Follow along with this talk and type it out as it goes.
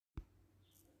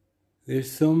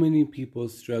There's so many people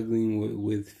struggling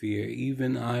with fear.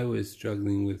 Even I was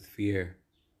struggling with fear.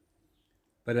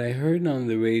 But I heard on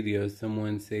the radio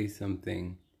someone say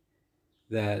something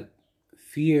that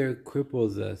fear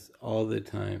cripples us all the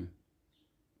time.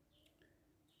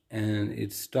 And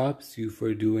it stops you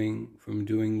from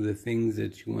doing the things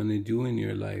that you want to do in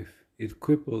your life. It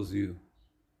cripples you.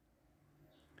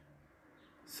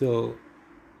 So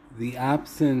the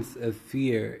absence of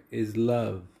fear is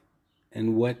love.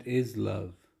 And what is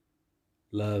love?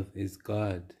 Love is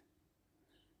God.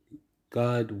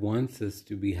 God wants us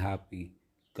to be happy.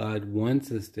 God wants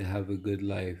us to have a good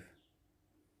life.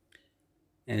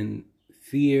 And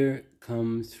fear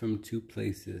comes from two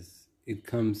places. It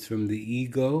comes from the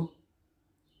ego,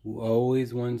 who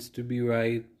always wants to be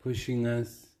right, pushing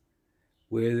us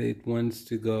where it wants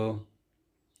to go.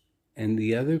 And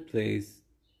the other place,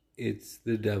 it's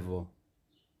the devil.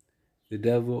 The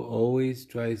devil always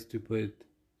tries to put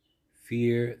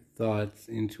fear thoughts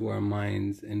into our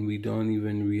minds, and we don't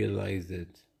even realize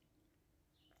it.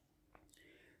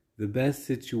 The best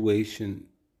situation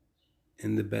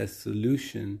and the best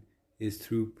solution is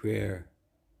through prayer.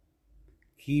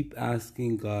 Keep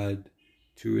asking God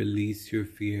to release your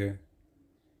fear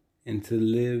and to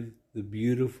live the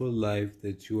beautiful life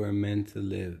that you are meant to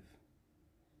live.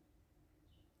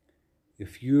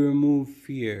 If you remove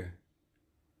fear,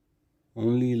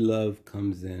 only love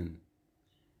comes in.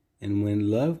 And when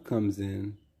love comes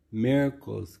in,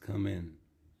 miracles come in.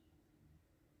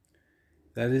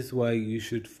 That is why you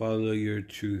should follow your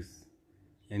truth,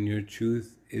 and your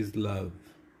truth is love.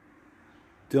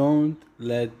 Don't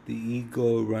let the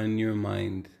ego run your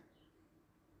mind.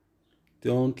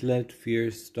 Don't let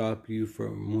fear stop you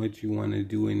from what you want to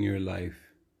do in your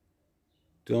life.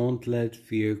 Don't let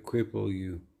fear cripple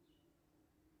you.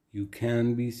 You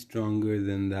can be stronger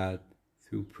than that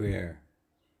through prayer.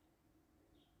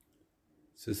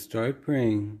 So start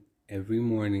praying every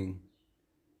morning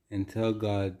and tell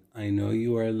God, I know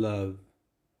you are love.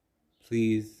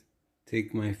 Please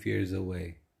take my fears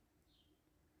away.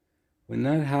 When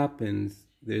that happens,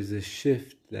 there's a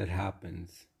shift that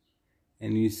happens,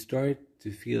 and you start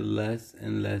to feel less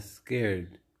and less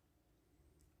scared.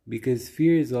 Because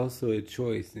fear is also a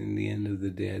choice in the end of the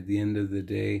day. At the end of the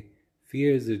day,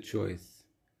 fear is a choice.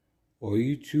 Or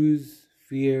you choose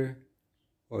fear,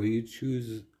 or you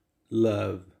choose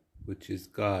love, which is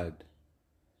God.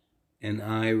 And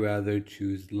I rather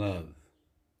choose love.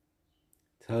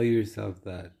 Tell yourself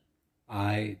that.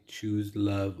 I choose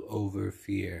love over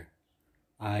fear.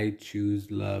 I choose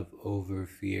love over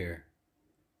fear.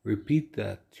 Repeat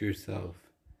that to yourself,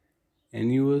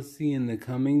 and you will see in the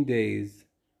coming days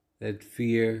that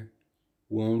fear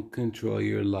won't control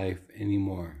your life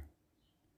anymore.